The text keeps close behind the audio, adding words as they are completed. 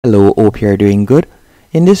Hello, hope you're doing good.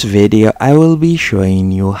 In this video, I will be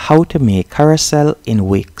showing you how to make carousel in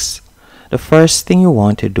Wix. The first thing you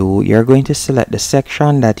want to do, you're going to select the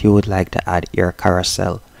section that you would like to add your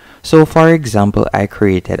carousel. So for example, I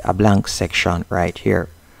created a blank section right here.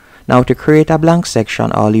 Now to create a blank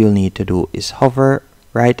section, all you'll need to do is hover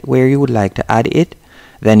right where you would like to add it.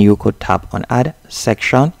 Then you could tap on add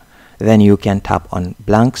section. Then you can tap on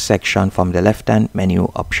blank section from the left hand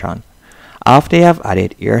menu option. After you have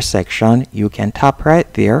added your section, you can tap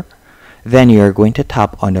right there. Then you're going to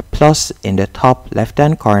tap on the plus in the top left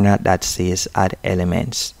hand corner that says add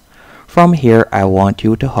elements. From here, I want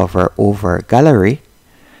you to hover over gallery.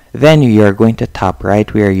 Then you're going to tap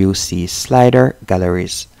right where you see slider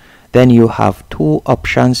galleries. Then you have two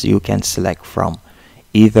options you can select from,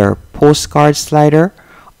 either postcard slider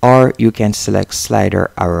or you can select slider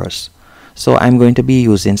arrows. So I'm going to be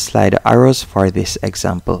using slider arrows for this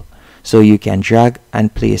example. So you can drag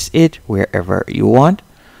and place it wherever you want.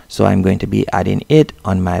 So I'm going to be adding it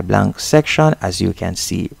on my blank section, as you can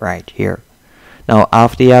see right here. Now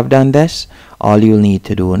after you have done this, all you'll need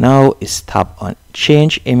to do now is tap on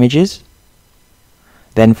change images.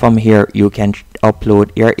 Then from here you can upload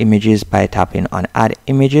your images by tapping on add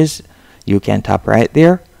images. You can tap right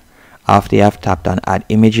there. After you have tapped on add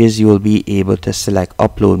images, you will be able to select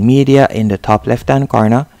upload media in the top left hand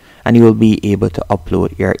corner, and you will be able to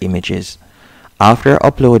upload your images. After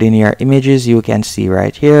uploading your images, you can see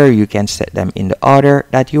right here, you can set them in the order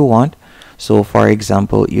that you want. So for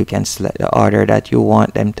example, you can select the order that you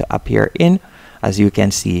want them to appear in. As you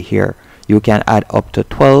can see here, you can add up to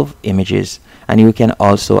 12 images, and you can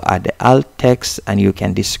also add the alt text and you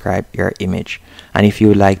can describe your image. And if you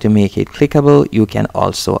would like to make it clickable, you can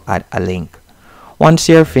also add a link. Once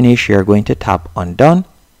you're finished, you're going to tap on done.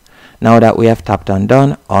 Now that we have tapped on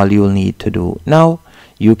done, all you'll need to do now,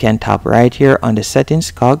 you can tap right here on the settings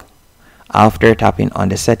cog. After tapping on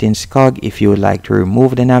the settings cog, if you would like to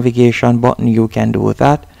remove the navigation button, you can do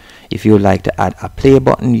that. If you would like to add a play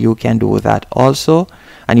button, you can do that also.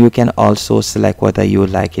 And you can also select whether you would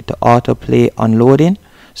like it to autoplay on loading.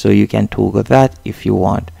 So you can toggle that if you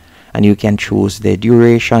want. And you can choose the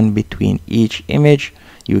duration between each image.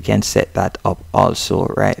 You can set that up also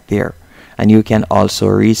right there. And you can also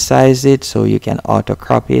resize it, so you can auto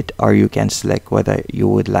crop it, or you can select whether you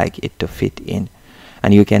would like it to fit in.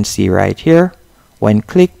 And you can see right here, when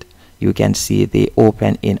clicked, you can see they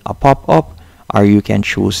open in a pop-up, or you can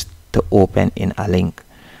choose to open in a link.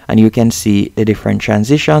 And you can see the different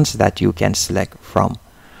transitions that you can select from.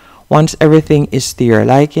 Once everything is to your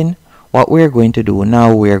liking, what we're going to do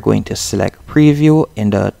now, we're going to select preview in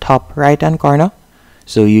the top right hand corner,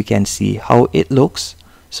 so you can see how it looks.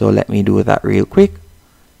 So let me do that real quick.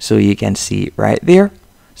 So you can see right there.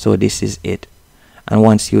 So this is it. And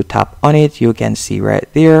once you tap on it, you can see right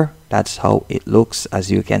there. That's how it looks, as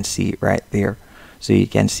you can see right there. So you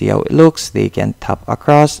can see how it looks. They can tap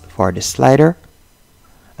across for the slider,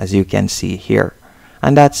 as you can see here.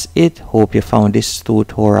 And that's it. Hope you found this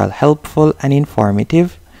tutorial helpful and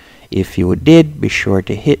informative. If you did, be sure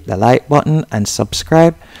to hit the like button and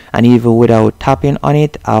subscribe. And even without tapping on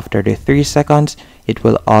it, after the 3 seconds, it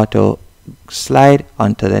will auto slide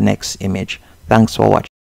onto the next image. Thanks for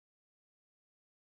watching.